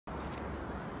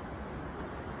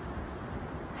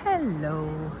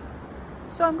Hello.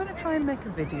 So I'm going to try and make a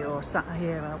video sat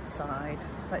here outside.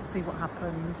 Let's see what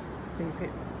happens. See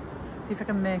if I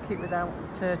can make it without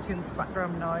too much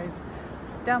background noise.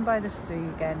 Down by the sea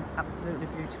again, absolutely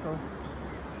beautiful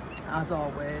as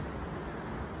always.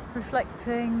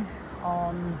 Reflecting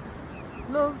on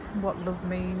love, what love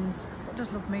means, what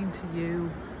does love mean to you,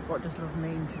 what does love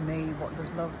mean to me, what does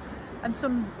love, and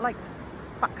some like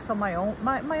facts on my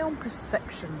own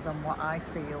perceptions on what I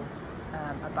feel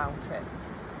about it.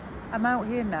 I'm out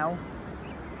here now.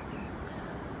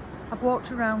 I've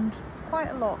walked around quite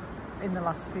a lot in the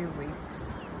last few weeks.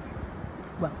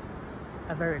 Well,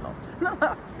 a very lot in the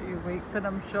last few weeks, and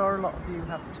I'm sure a lot of you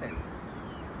have too.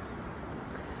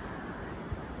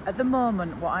 At the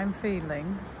moment, what I'm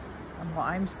feeling and what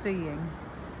I'm seeing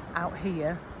out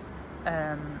here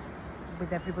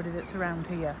with everybody that's around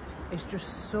here is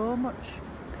just so much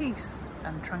peace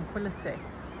and tranquility.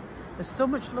 There's so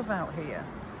much love out here.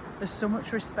 There's so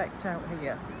much respect out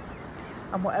here.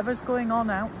 And whatever's going on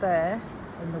out there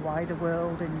in the wider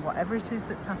world, in whatever it is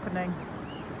that's happening,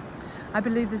 I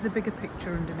believe there's a bigger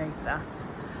picture underneath that.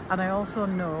 And I also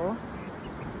know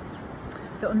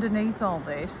that underneath all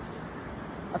this,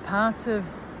 a part of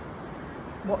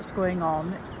what's going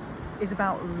on is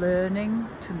about learning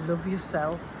to love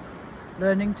yourself,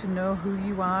 learning to know who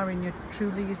you are and you're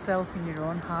truly yourself in your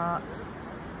own heart,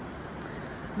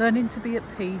 learning to be at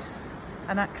peace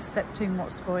and accepting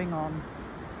what's going on.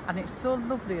 And it's so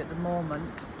lovely at the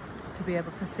moment to be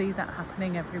able to see that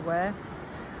happening everywhere.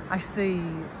 I see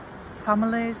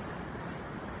families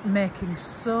making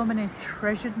so many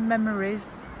treasured memories.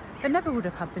 They never would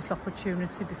have had this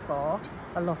opportunity before,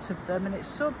 a lot of them, and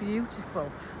it's so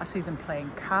beautiful. I see them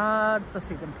playing cards, I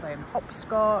see them playing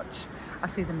hopscotch, I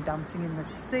see them dancing in the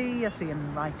sea, I see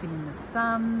them writing in the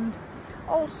sand,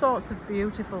 all sorts of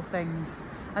beautiful things.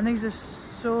 And these are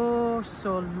so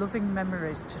loving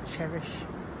memories to cherish.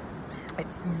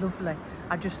 It's lovely.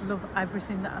 I just love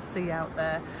everything that I see out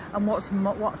there. And what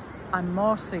I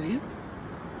more see,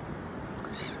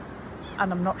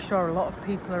 and I'm not sure a lot of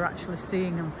people are actually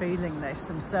seeing and feeling this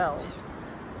themselves.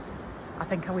 I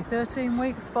think, are we 13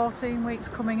 weeks, 14 weeks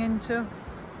coming into?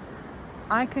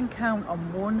 I can count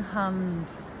on one hand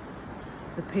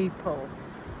the people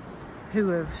who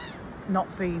have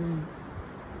not been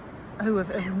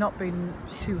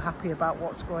too happy about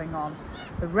what's going on.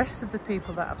 The rest of the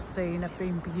people that I've seen have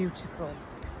been beautiful.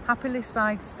 Happily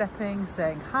sidestepping,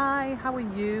 saying, hi, how are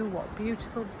you? What a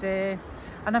beautiful day.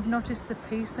 And I've noticed the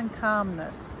peace and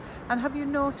calmness. And have you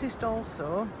noticed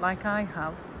also, like I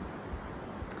have,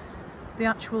 the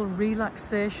actual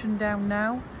relaxation down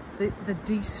now, the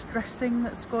de-stressing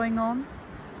that's going on?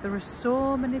 There are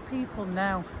so many people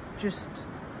now,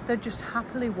 they're just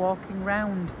happily walking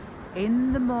around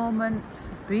in the moment,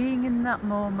 being in that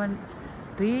moment,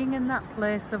 being in that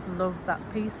place of love, that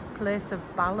peace, place of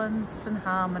balance and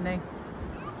harmony.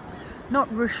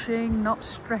 Not rushing, not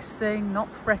stressing,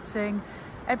 not fretting.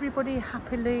 Everybody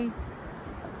happily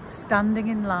standing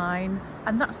in line,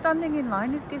 and that standing in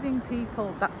line is giving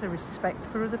people, that's a respect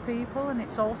for other people, and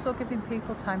it's also giving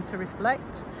people time to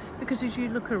reflect, because as you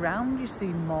look around you see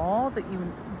more that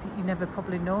you never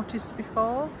probably noticed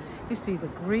before. You see the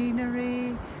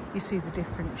greenery, you see the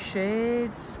different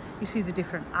shades, you see the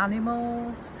different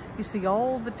animals, you see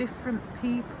all the different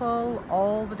people,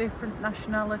 all the different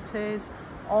nationalities,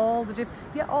 all the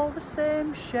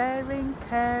same, sharing,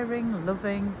 caring,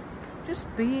 loving, just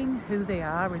being who they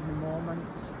are in the moment.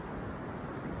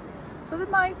 So that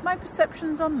my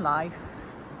perceptions on life,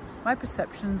 my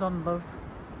perceptions on love.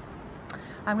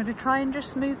 I'm going to try and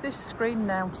just move this screen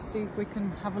now to see if we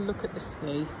can have a look at the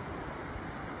sea.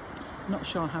 Not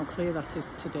sure how clear that is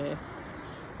today.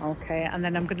 Okay, and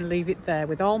then I'm going to leave it there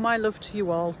with all my love to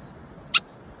you all.